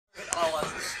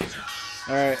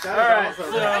All right. All right. So,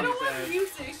 I don't want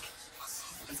music.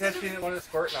 Said she didn't want to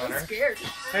squirt on her. I'm scared.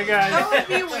 Hey guys. That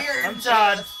would be weird. I'm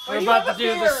Todd. We're about to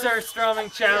do the scared?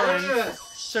 Surströmming challenge.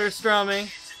 Surströmming.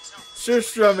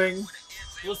 Surströmming.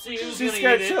 We'll see who's She's gonna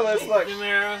scared eat it. shitless, look.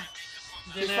 Demara.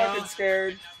 She's fucking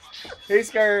scared. He's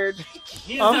scared.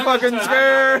 He's I'm fucking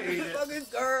scared. I'm fucking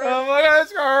scared. Oh my god,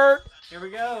 scared. Here we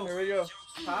go. Here we go.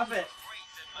 Pop it.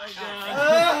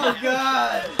 Oh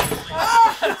god.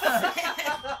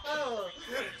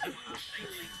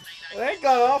 It ain't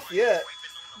got off yet.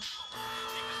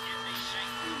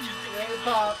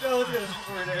 Pop. Oh,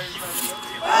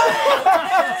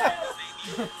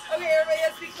 Okay, everybody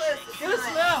has to be close. Get a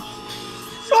smell.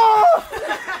 Oh!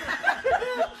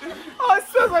 Oh, it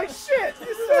smells like shit.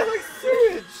 It smells like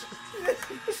sewage.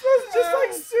 It smells just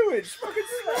like sewage. Fucking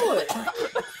smell it.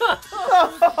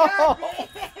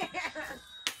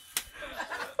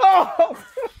 Oh!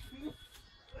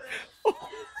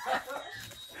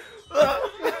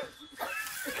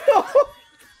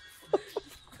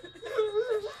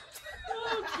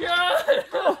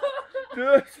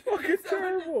 Dude, it's fucking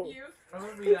terrible. I'm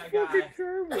gonna be that guy. Fucking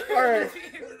terrible. Alright.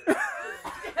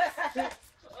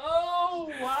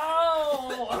 Oh,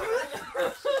 wow.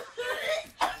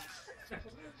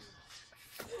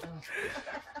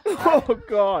 Oh,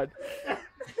 God.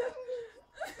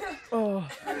 Oh.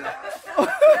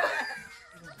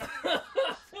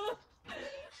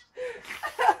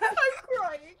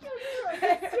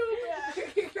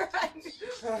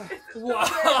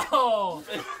 Wow!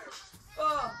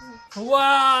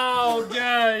 Wow,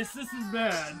 guys, this is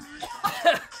bad.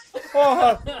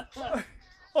 Oh,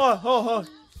 oh, oh,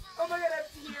 Oh my god, I have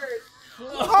tears.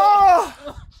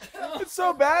 oh. It's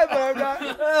so bad, but I'm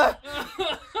not.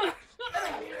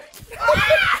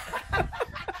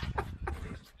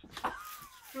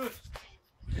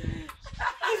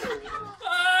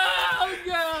 Oh,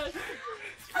 God.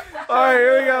 Alright,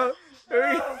 here we go. Here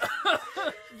we go.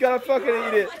 Gotta fucking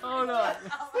eat it. Oh, no.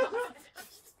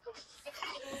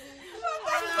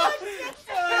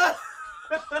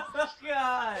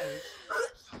 God.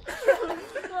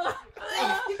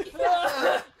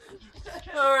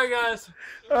 Alright, guys.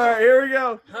 Alright, here we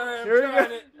go. Alright, Here we I'm trying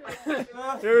go.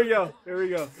 it. Here we go. Here we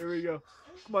go. Here we go.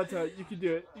 Come on, Todd. You can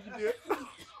do it. You can do it.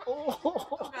 Oh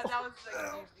god, that was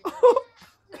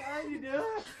like How you doing?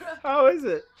 How is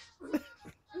it? Does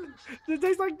it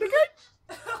taste like dick?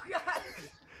 oh god.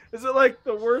 Is it like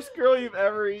the worst girl you've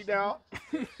ever eaten out?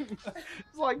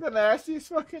 It's like the nastiest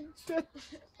fucking shit.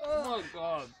 Oh, my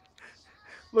God.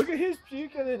 Look at his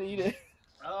puke and then eat it.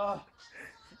 I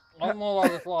don't know why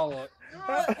to swallow it.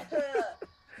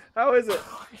 How is it?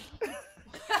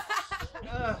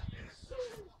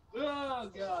 Oh,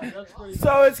 God, that's pretty bad.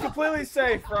 So it's completely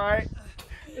safe, right?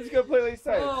 It's completely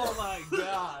safe. Oh, my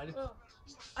God.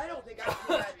 I don't think I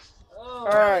can. Oh, All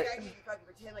right. I can fucking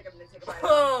pretend like I'm gonna take a bite.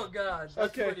 Oh, God, that's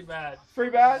Okay. pretty bad.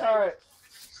 Pretty bad? All right.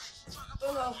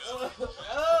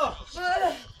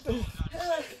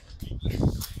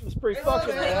 It's pretty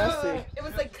fucking nasty. It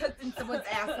was like cooked in someone's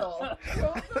asshole.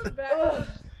 The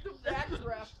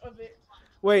backdraft of it.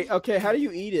 Wait, okay, how do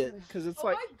you eat it? Because it's Oh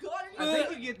like... my god, I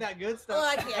think you get that good stuff. Oh,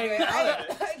 I can't do it.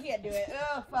 I can't do it.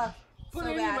 Oh, fuck. Put So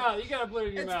it in bad. your mouth. You gotta put it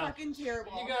in your It's mouth. fucking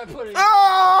terrible. You gotta put it in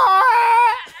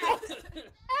Ah!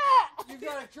 You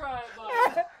gotta try it, Bob.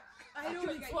 I You don't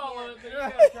can think swallow I it, but you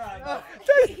gotta try it, Bob.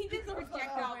 can. He did some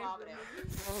projectile vomiting.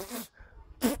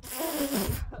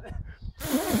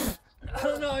 I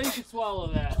don't know how you can swallow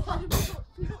that.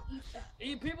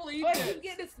 People eat Oh, I this. keep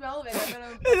getting the smell of it. I'm gonna...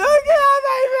 Look at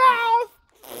my mouth!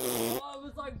 Oh, it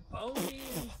was like bony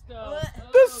and stuff. The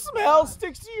Oh, smell God.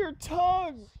 sticks to your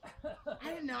tongue.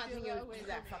 I did not think it would be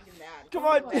that fucking bad. Come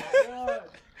on. God.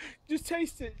 Just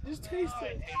taste it. Just taste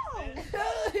it.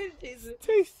 Jesus.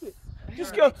 Taste it.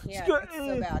 Just I go. can't. Just go. It's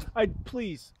so bad.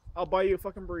 Please. I'll buy you a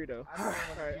fucking burrito. Alright,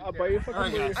 I'll buy you a fucking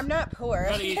Alright, burrito. guys. I'm not poor.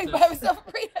 Gotta I eat can this. buy myself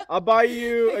a burrito. I'll buy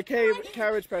you a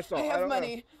cabbage patch doll. I have don't know.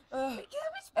 money.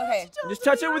 Okay. Just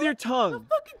touch it with your tongue.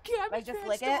 Like just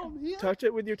lick it. Touch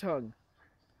it with your tongue.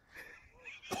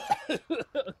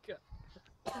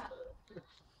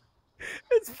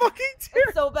 It's fucking terrible.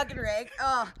 It's so fucking rank.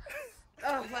 Oh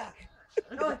fuck.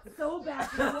 Oh, it's so bad.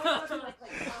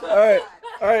 Alright,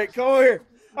 alright, come over here.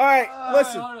 Alright,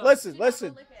 listen, hold on.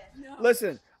 listen.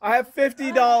 Listen, I have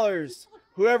 $50.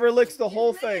 Whoever licks the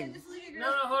whole thing.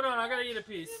 No, hold on. I gotta eat a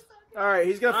piece. Alright,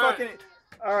 he's gonna Alright. fucking...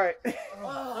 Alright.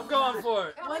 I'm going for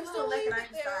it. One's still licking. I'm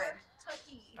sorry.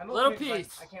 Little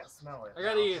piece. I can't smell it. I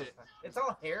gotta eat it. It's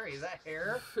all hairy. Is that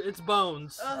hair? It's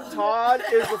bones. Todd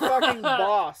is the fucking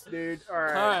boss, dude.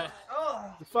 Alright. Alright.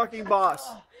 Oh. The fucking boss.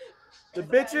 The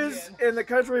bitches in the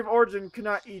country of origin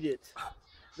cannot eat it.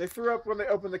 They threw up when they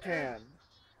opened the can.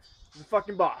 The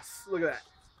fucking boss. Look at that.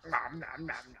 Nom, nom, nom,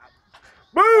 nom.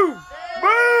 Boom!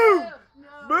 Boom!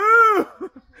 Boom!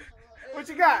 What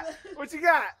you got? What you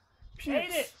got? Pukes. Ate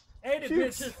it! Ate it,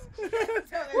 Pukes. bitches!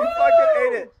 You fucking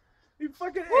ate it. You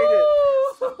fucking ate it.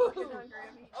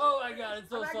 Oh my god, it's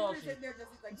so salty.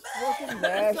 It's fucking It's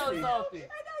so nasty. salty.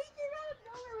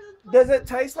 Does it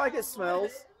taste like it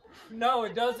smells? No,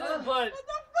 it doesn't, but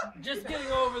just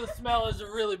getting over the smell is a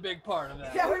really big part of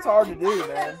that. That's hard to do,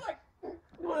 man.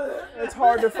 It's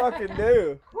hard to fucking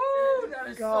do. Woo, that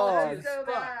is God. salty as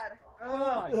fuck. Oh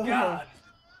my Ugh. god.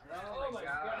 Oh my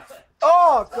god.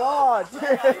 Oh God!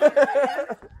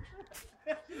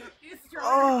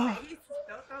 Oh.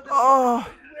 Oh,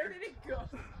 Where did it go?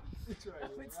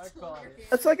 I caught it.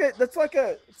 it's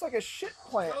like a shit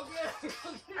plant. Okay.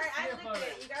 Alright, I licked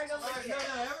it. You gotta go lick No, it.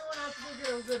 everyone has to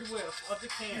get a good whiff of the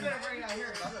You can. gotta bring it out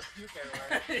here. I'm gonna puke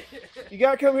everywhere. You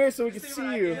gotta come here so we can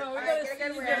see you. No, we Alright, gotta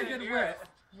get a see good you get a whiff. good whiff.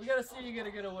 We gotta see you get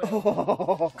a good whiff.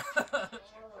 Oh,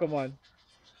 come on.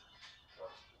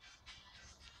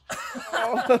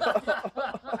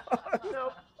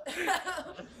 Nope.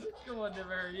 Come on,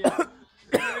 Dever, yeah.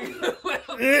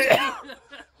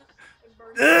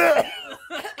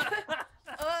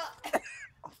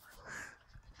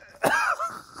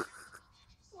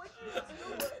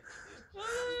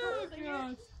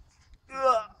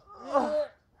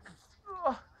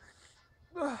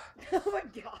 Oh my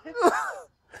god.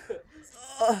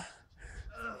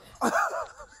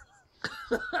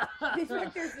 He's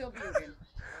right there still puking.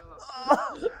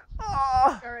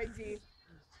 Alright, G.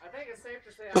 I think it's safe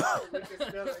to say I have the weakest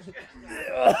stomach.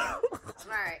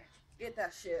 Alright, get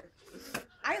that shit.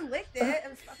 I licked it. It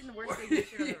was fucking the worst thing you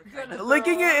should have ever tried.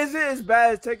 Licking it isn't as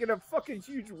bad as taking a fucking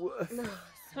huge woof.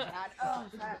 God. Oh,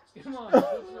 God. Come on, let's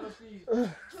go see. I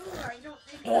don't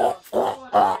think so. Come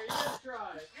on, Dever, you gotta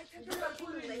try. I took a fucking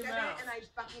Put it in lick of your it mouth. and I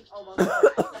fucking almost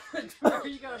died. Dever,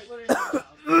 you gotta put it in your mouth.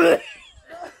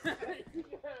 You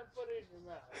gotta put it in your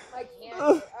mouth. I can't.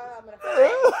 I'm gonna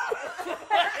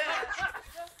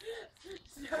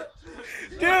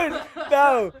Dude,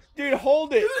 no. Dude,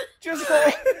 hold it. Just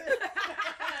hold it.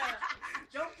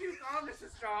 Don't puke on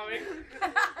Mrs. Strömming.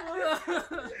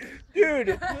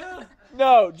 Dude,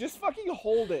 no. Just fucking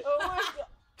hold it. Oh my god.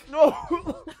 No.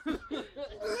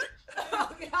 Oh,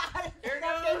 God. Here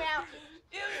Stuff goes. came out.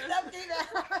 Stuff came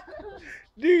out.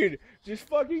 Dude, just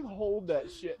fucking hold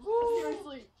that shit.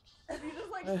 Seriously. You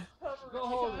just like hover Go it.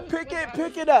 hold it. Pick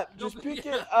it up. Just pick it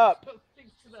up. Go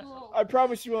pick it up. I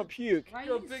promise you won't puke. Why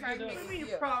Go are you pick trying it to up. make You me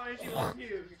puke? promise you won't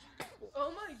puke.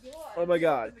 Oh my god. Oh my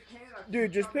god.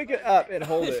 Dude, just pick it up and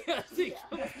hold it. Jesse,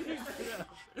 go pick it up.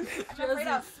 I'm afraid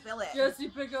I'll spill it. Jesse,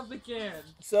 pick up the can.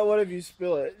 So what if you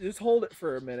spill it? Just hold it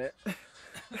for a minute.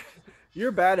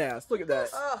 You're badass. Look at that.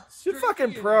 Oh, You're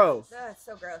fucking pro. that's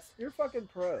so gross. You're fucking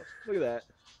pro. Look at that.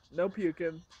 No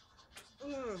puking.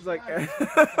 It's like Like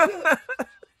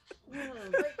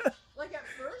at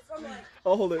first, I'm like,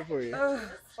 I'll hold it for you. Oh,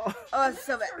 it's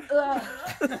so bad.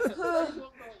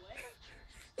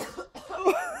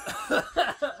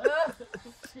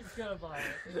 She's gonna buy it.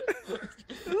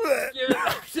 Give it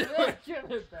back to her.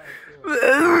 Give it back to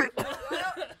her.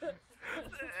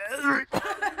 I'm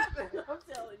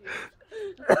telling you.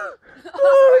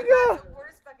 Oh my god. The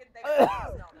worst fucking thing I've ever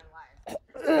smelled in my life.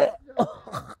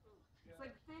 It's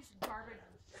like fish, garbage,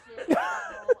 shit,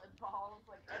 butthole, and balls.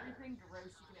 Like everything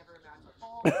gross you can ever imagine.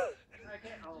 Balls. I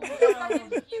can't hold It's it. like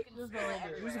you can Just smell hold it it.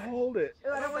 everywhere. Just hold it.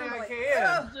 Ew, I don't want to I like.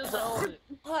 can. Just hold it.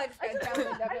 Oh, I just I got just, down I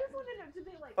with just it. wanted it to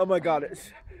be like. Oh my god.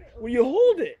 When you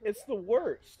hold it, it's the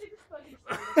worst. They just fucking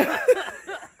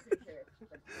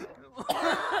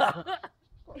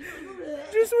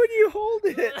Just when you hold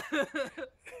it.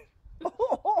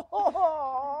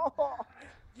 Oh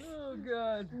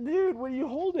god. Dude, when you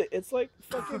hold it, it's like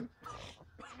fucking.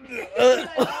 Take it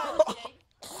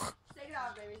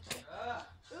off, baby.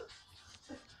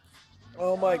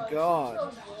 Oh my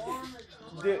god.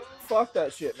 Dude, fuck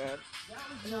that shit, man.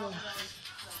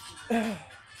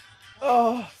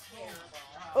 Oh.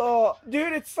 Oh,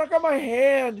 dude, it's stuck on my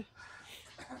hand.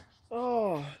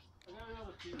 Oh.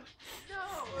 No.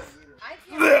 I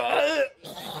can't.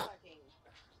 Fucking.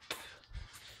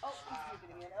 Oh, he's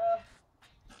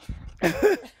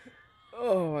puking again.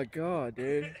 Oh my god,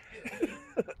 dude.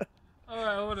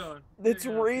 Alright, hold on. It's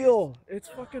real. It's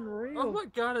fucking Oh real. my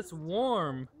god, it's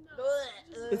warm.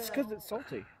 It's because it's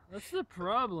salty. That's the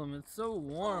problem. It's so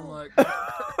warm. Like,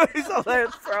 He's all there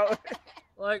throwing.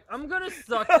 like I'm gonna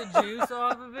suck the juice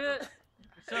off of it.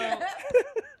 So,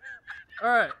 all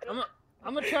right,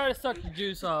 I'm gonna try to suck the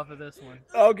juice off of this one.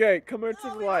 Okay, come here to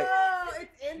the light. Oh, it's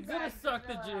I'm gonna inside. suck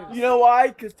the juice. You know why?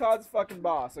 Because Todd's fucking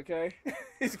boss, okay?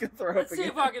 He's gonna throw Let's up see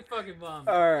again. if I can fucking bomb.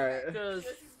 Alright. Because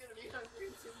This is gonna be hungry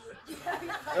too.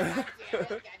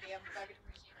 Goddamn fucking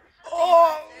machine.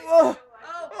 Oh! Oh!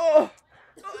 Oh.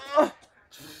 Oh!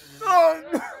 Oh! It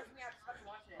grossed me out just fucking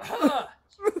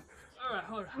watching it. all right,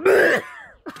 hold on.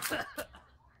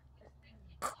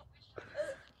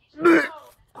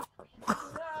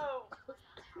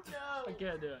 I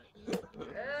can't do it.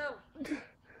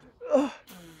 Oh!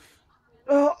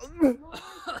 Oh!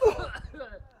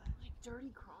 Dirty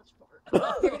crotch fart.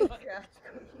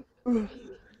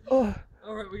 Oh!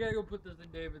 All right, we gotta go put this in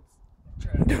David's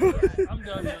trash. I'm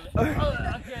done with it.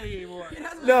 I can't eat anymore.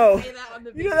 No. Say that on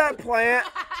the You know that plant?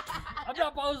 I'm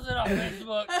not posting it on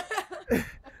Facebook.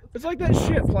 It's like that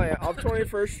shit plant off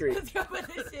 21st Street. Let's go put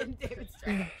this in David's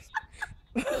trash.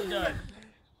 I'm done.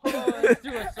 Hold on, let's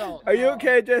do a salt. Are you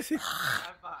okay, Jesse? I'm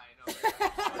fine.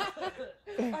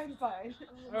 I'm fine.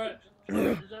 All right.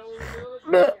 Is that what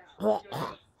we're doing?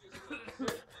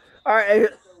 Alright.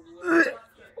 If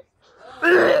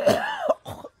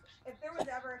there was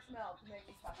ever a smell to make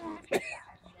me fucking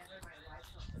I've never in my life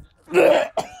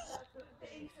smelled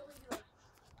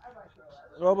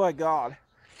Oh my god.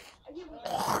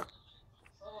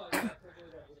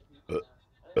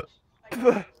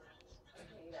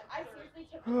 I seriously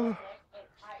took a neck and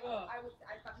I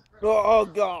fucking threw up. Oh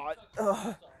god.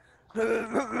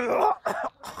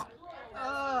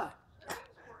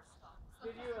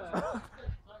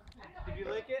 Did you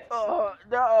lick it? Oh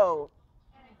no.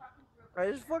 I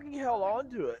just fucking held on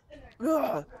to it.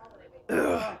 Denara,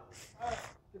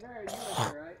 you licked it,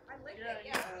 right? I licked it,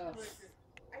 yeah. I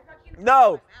fucking threw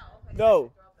No. it in my mouth. I No. just threw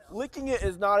up it. Licking it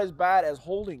is not as bad as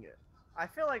holding it. I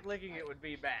feel like licking it would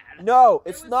be bad. No,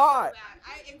 It it's was not. So bad.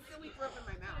 I instantly threw up in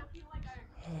my mouth.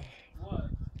 What?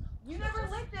 You never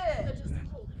licked it.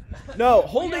 No,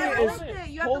 holding You it never is licked it.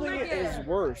 You have to holding lick it is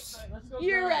worse. Let's go.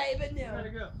 You're grab right, it. but We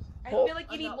gotta no. go. I Hold- feel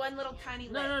like you need one little tiny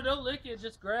lick. No, don't lick it.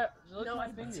 Just grab. Lick No, my I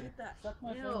finger. did that. Suck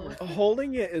my Ew. finger.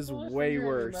 Holding it is Put my way finger in your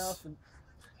worse. mouth and-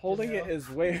 Holding it is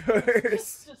way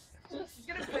worse. She's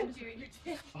gonna punch you in your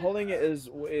chin. Holding it is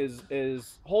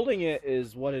holding it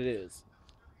is what it is.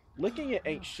 Licking it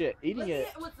ain't shit. Eating Licking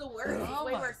it, what's the worst? It's Oh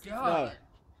way my worse. than God. licking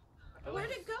it.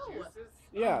 Where'd it go?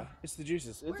 yeah, it's the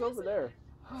juices. It's Where is over it? there.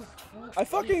 Oh, I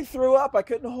fucking threw up. I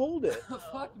couldn't hold it.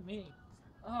 Fuck me.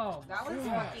 Oh, That was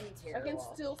God. fucking I terrible. can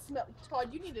still smell. Todd,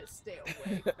 you need to stay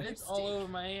away. It's all over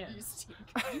my hand. You stink.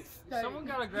 Someone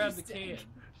gotta grab the can.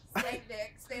 Stank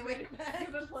dick. Stay away from that.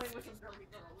 You've been playing with some dirty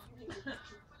girls.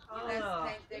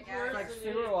 Stank dick It's ass. like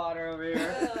sewer water over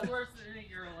here. It's worse than any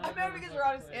girl I remember because we're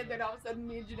on a stand there, and all of a sudden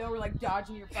me and Janelle were like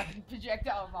dodging your fucking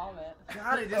projectile vomit.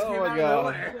 God, it just Oh came my out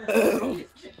god. of nowhere.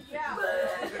 Yeah.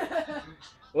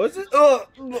 What's it?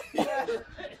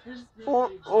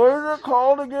 What is it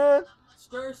called again?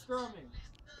 Surströmming.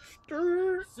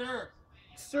 Stir, Sir.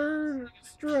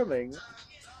 Surströmming.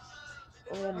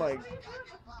 Oh my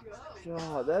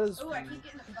god, that is Ooh, I keep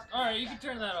getting the fucking Alright, you can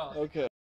turn that off. okay.